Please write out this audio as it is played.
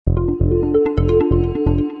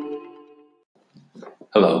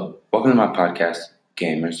Hello, welcome to my podcast,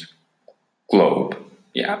 Gamers Globe.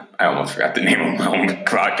 Yeah, I almost forgot the name of my own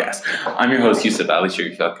podcast. I'm your host, Yusuf Ali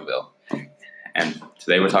Sharif Elkaville, and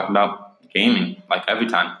today we're talking about gaming, like every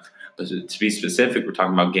time. But to be specific, we're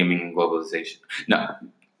talking about gaming and globalization. No,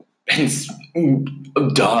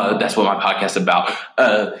 duh, that's what my podcast is about.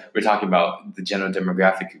 We're talking about the general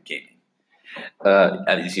demographic of gaming.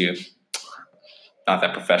 As you, not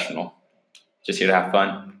that professional, just here to have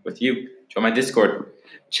fun with you. Join my Discord.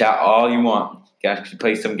 Chat all you want. You can actually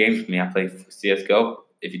play some games with me. I play CSGO,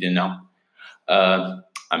 if you didn't know.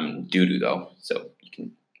 I'm doo-doo, though, so you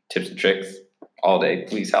can tips and tricks all day.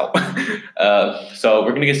 Please help. So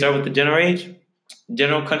we're going to get started with the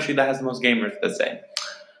general country that has the most gamers, let's say.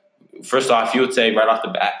 First off, you would say right off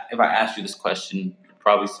the bat, if I asked you this question, you'd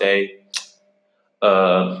probably say,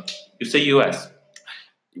 you say U.S.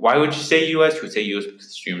 Why would you say U.S.? You would say U.S. because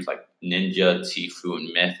streamers like Ninja, Tfue,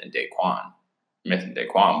 and Myth and Daquan. Myth and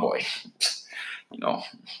Daquan, boy.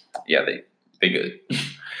 Yeah, they good.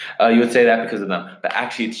 You would say that because of them. But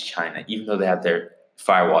actually, it's China. Even though they have their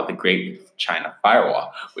firewall, the Great China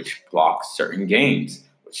Firewall, which blocks certain games,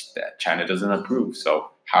 which that China doesn't approve. So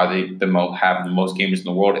how they have the most gamers in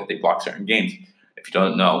the world if they block certain games? If you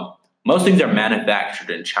don't know, most things are manufactured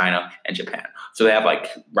in China and Japan. So they have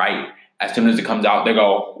as soon as it comes out, they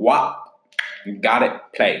go, "What? You got it,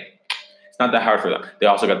 play." It's not that hard for them. They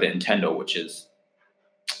also got the Nintendo, which is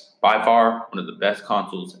by far one of the best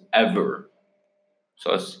consoles ever.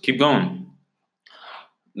 So let's keep going.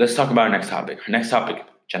 Let's talk about our next topic. Our next topic,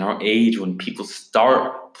 general age when people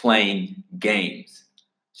start playing games.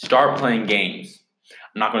 Start playing games.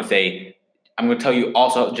 I'm going to tell you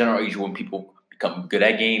also general age when people become good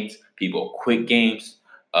at games, people quit games,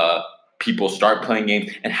 people start playing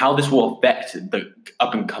games, and how this will affect the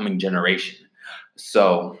up-and-coming generation.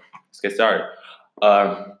 So let's get started.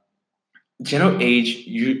 General age,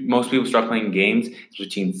 most people start playing games is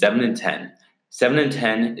between 7 and 10. 7 and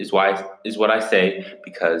 10 is what I say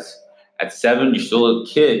because at 7 you're still a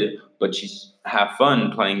kid, but you have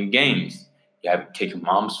fun playing games. You have to take your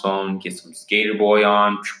mom's phone, get some Skater Boy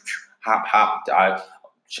on, hop, dive,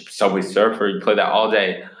 Subway Surfer. You play that all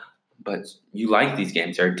day, but you like these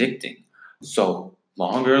games; they're addicting. So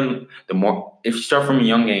the more. If you start from a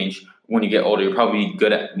young age, when you get older, you're probably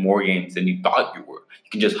good at more games than you thought you were. You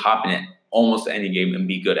can just hop in it almost any game and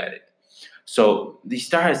be good at it. So they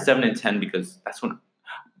start at 7 and 10 because that's when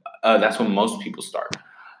most people start.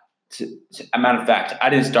 As a matter of fact, I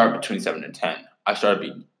didn't start between 7 and 10. I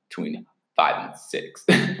started between 5 and 6.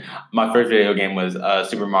 My first video game was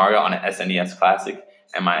Super Mario on an SNES Classic,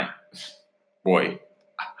 and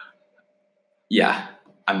yeah,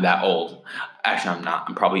 I'm that old. Actually, I'm not.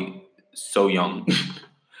 I'm probably so young.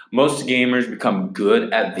 Most gamers become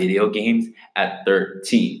good at video games at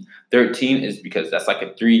 13. 13 is because that's like a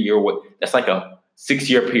 3-year. That's like a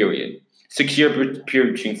 6-year period. 6-year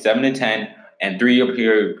period between 7 and 10, and 3-year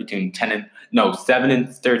period between 7 and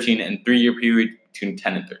 13, and 3-year period between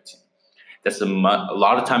 10 and 13. That's a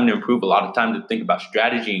lot of time to improve. A lot of time to think about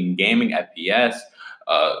strategy and gaming, FPS,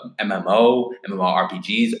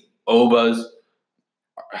 MMORPGs, OBAs,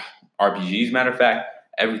 RPGs. Matter of fact,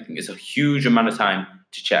 everything is a huge amount of time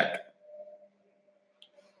to check.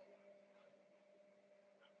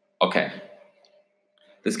 Okay,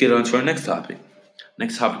 let's get on to our next topic.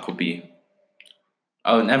 Next topic will be...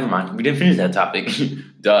 Oh, never mind. We didn't finish that topic.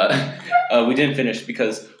 Duh. We didn't finish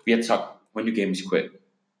because we had to talk when do games quit.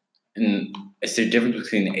 And is there a difference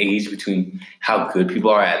between age between how good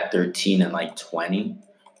people are at 13 and 20?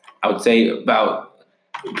 I would say about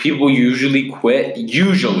people usually quit,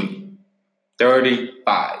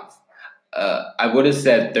 35. I would have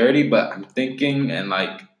said 30, but I'm thinking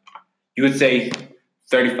you would say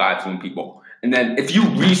 35 from people. And then if you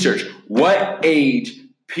research what age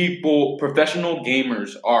professional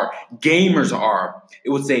gamers are, it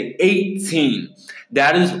would say 18.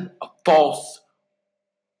 That is false.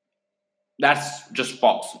 That's just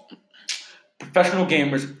false. Professional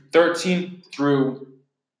gamers, 13 through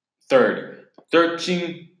 30.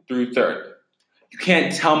 13 through 30. You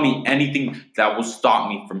can't tell me anything that will stop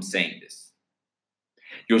me from saying this.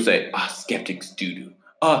 You'll say, Skeptic's doo-doo.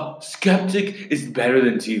 Skeptic is better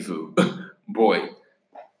than Tfue. Boy.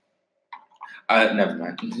 Never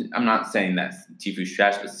mind. I'm not saying that Tfue's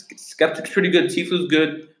trash, but Skeptic's pretty good. Tfue's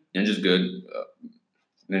good. Ninja's good.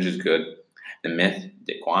 The Myth,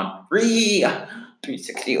 Daquan,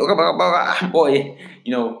 360. Boy,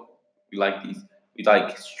 we like these.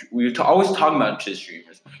 We're always talking about Twitch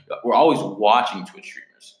streamers. We're always watching Twitch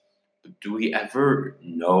streamers. But do we ever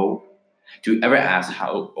know? Do we ever ask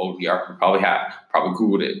how old we are? We probably have. Probably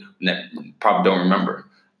Googled it. Probably don't remember.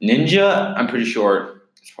 Ninja, I'm pretty sure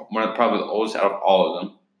probably the oldest out of all of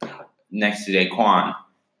them. Next to Daquan,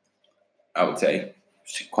 I would say.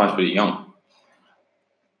 Daquan's pretty young.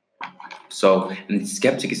 So, and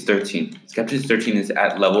Skeptic is 13. Skeptic is 13 is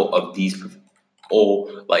at level of these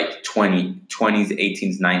old, like 20s,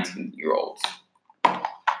 18s, 19-year-olds.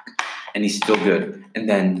 And he's still good. And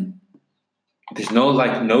then there's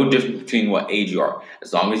no difference between what age you are.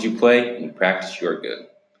 As long as you play and you practice, you are good.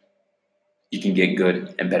 You can get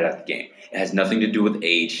good and better at the game. It has nothing to do with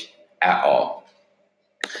age at all.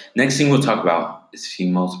 Next thing we'll talk about is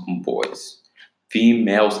females and boys.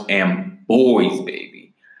 Females and boys,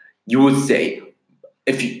 baby. You would say,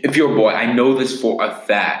 if you're a boy, I know this for a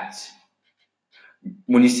fact.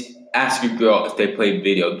 When you ask your girl if they play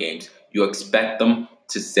video games, you expect them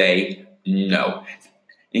to say no.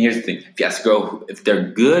 And here's the thing. If you ask a girl if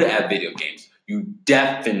they're good at video games, you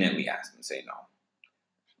definitely ask them to say no.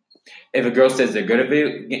 If a girl says they're good at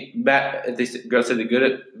video games, girl says they're good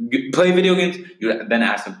at play video games, you then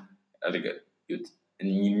ask them, are they good?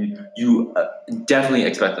 You definitely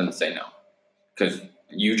expect them to say no, because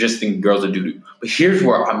you just think girls are doo-doo. But here's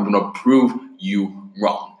where I'm going to prove you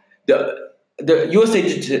wrong. The USA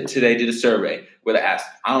Today did a survey where they asked,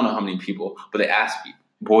 I don't know how many people, but they asked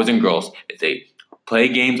boys and girls if they play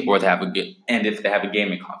games or if they have a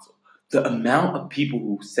gaming console. The amount of people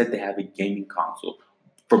who said they have a gaming console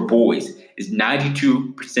for boys is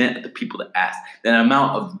 92% of the people that asked. The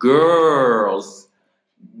amount of girls,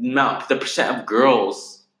 the percent of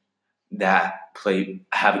girls that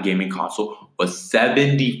have a gaming console was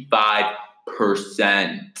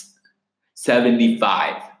 75%.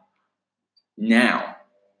 75. Now,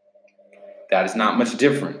 that is not much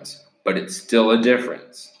difference, but it's still a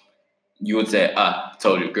difference. You would say, I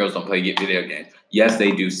told you, girls don't play video games. Yes,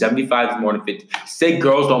 they do. 75 is more than 50. Say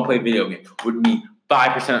girls don't play video games would mean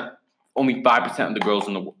 5%, only 5% of the girls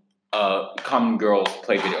in the common girls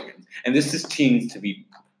play video games. And this is teens, to be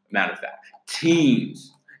a matter of fact.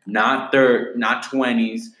 Teens, not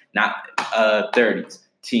 20s, not 30s.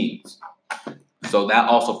 Teens. So that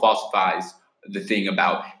also falsifies the thing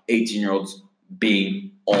about 18-year-olds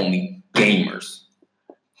being only gamers.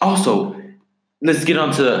 Also, let's get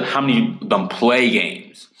on to how many of them play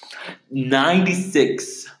games.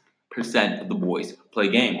 96% of the boys play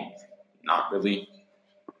games. Not really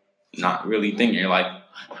thinking. You're like,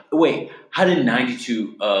 wait, how did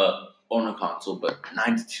 92 own a console, but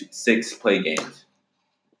 96 play games?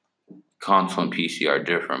 Console and PC are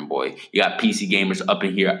different, boy. You got PC gamers up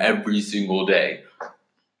in here every single day.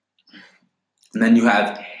 And then you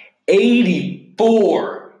have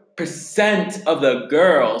 84% of the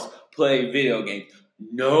girls play video games.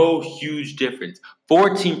 No huge difference.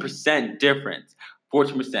 14% difference.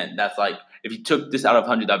 14%. That's like, if you took this out of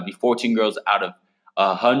 100, that would be 14 girls out of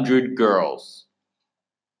 100 girls.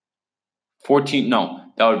 That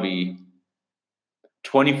would be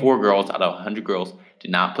 24 girls out of 100 girls did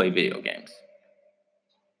not play video games.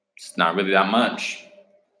 It's not really that much.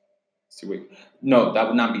 No, that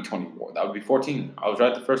would not be 24. That would be 14. I was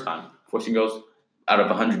right the first time. 14 girls out of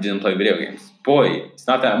 100 didn't play video games. Boy, it's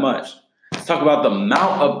not that much. Let's talk about the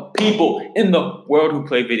amount of people in the world who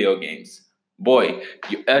play video games. Boy,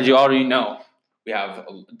 as you already know, we have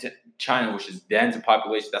China, which is dense in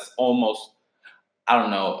population. That's almost, I don't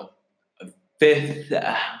know, a fifth.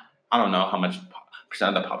 I don't know how much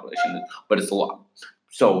percent of the population is, but it's a lot.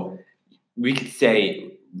 So we could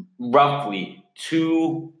say roughly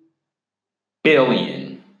 2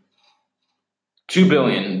 billion. 2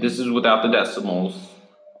 billion. This is without the decimals.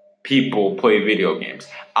 People play video games.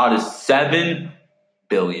 Out of 7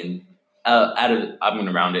 billion, I'm going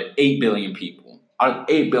to round it, 8 billion people. Out of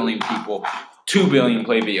 8 billion people, 2 billion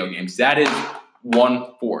play video games. That is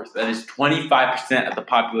 1/4. That is 25% of the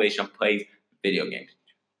population plays video games.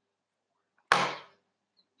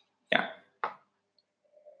 Yeah.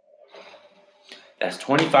 That's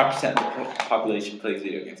 25% of the population plays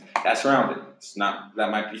video games. That's rounded.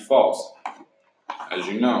 That might be false, as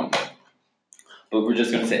you know. But we're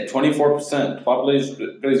just going to say 24% of the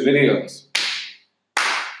population plays video games.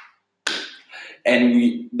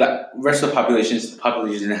 And the rest of the population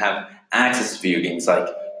didn't have access to video games, like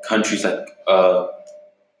countries like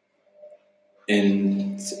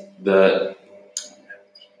in the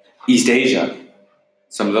East Asia.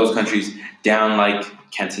 Some of those countries down like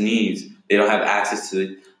Cantonese, they don't have access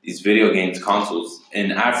to these video games consoles.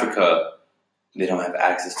 In Africa, they don't have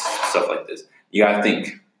access to stuff like this. You gotta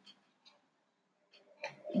think.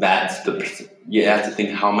 You have to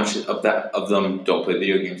think how much of them don't play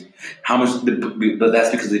video games. But that's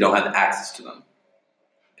because they don't have access to them.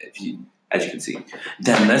 As you can see.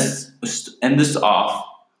 Then let's end this off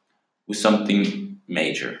with something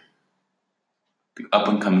major. the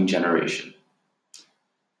up-and-coming generation.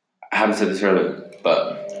 I haven't said this earlier,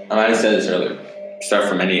 but I might have said this earlier. Start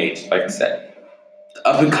from any age, like I said. The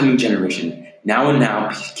up-and-coming generation.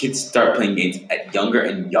 Now, kids start playing games at younger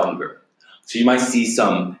and younger. So you might see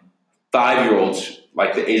some 5-year-olds,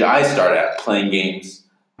 like the age I started at, playing games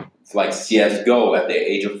like CSGO at the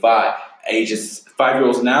age of 5. Ages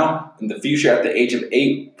 5-year-olds now, in the future at the age of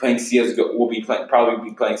 8, playing CSGO will probably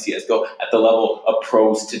be playing CSGO at the level of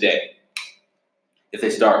pros today. If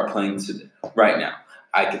they start playing right now,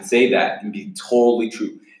 I could say that and be totally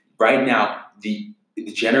true. Right now, the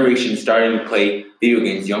generation is starting to play video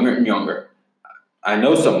games younger and younger. I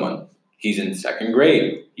know someone. He's in 2nd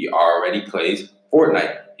grade. He already plays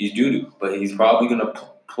Fortnite. He's doo-doo, but he's probably going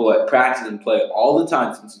to practice and play all the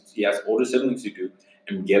time since he has older siblings to do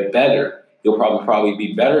and get better. He'll probably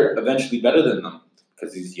be better, eventually better than them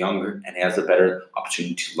because he's younger and he has a better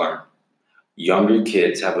opportunity to learn. Younger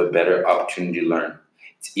kids have a better opportunity to learn.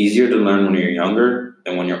 It's easier to learn when you're younger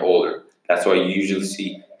than when you're older. That's why you usually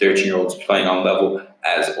see 13-year-olds playing on level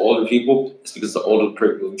as older people. It's because the older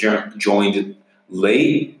people joined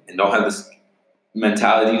late and don't have this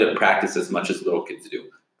mentality to practice as much as little kids do.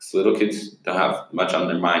 Because little kids don't have much on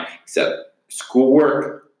their mind except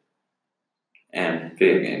schoolwork and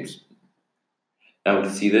video games. Now we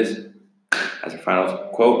can see this as a final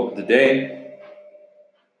quote of the day.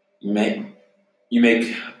 You miss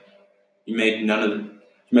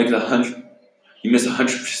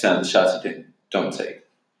 100% of the shots you don't take.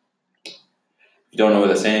 If you don't know where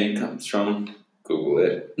the saying comes from, Google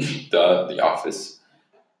it. The Office.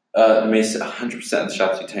 You miss 100% of the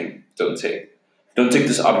shots you don't take. Don't take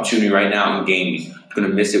this opportunity right now in gaming. You're gonna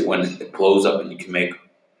miss it when it blows up and you can make.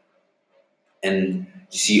 And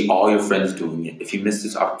you see all your friends doing it. If you miss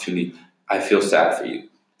this opportunity, I feel sad for you.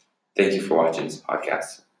 Thank you for watching this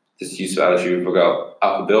podcast. This is Yusuf Alashir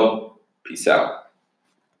Alkabil. Peace out.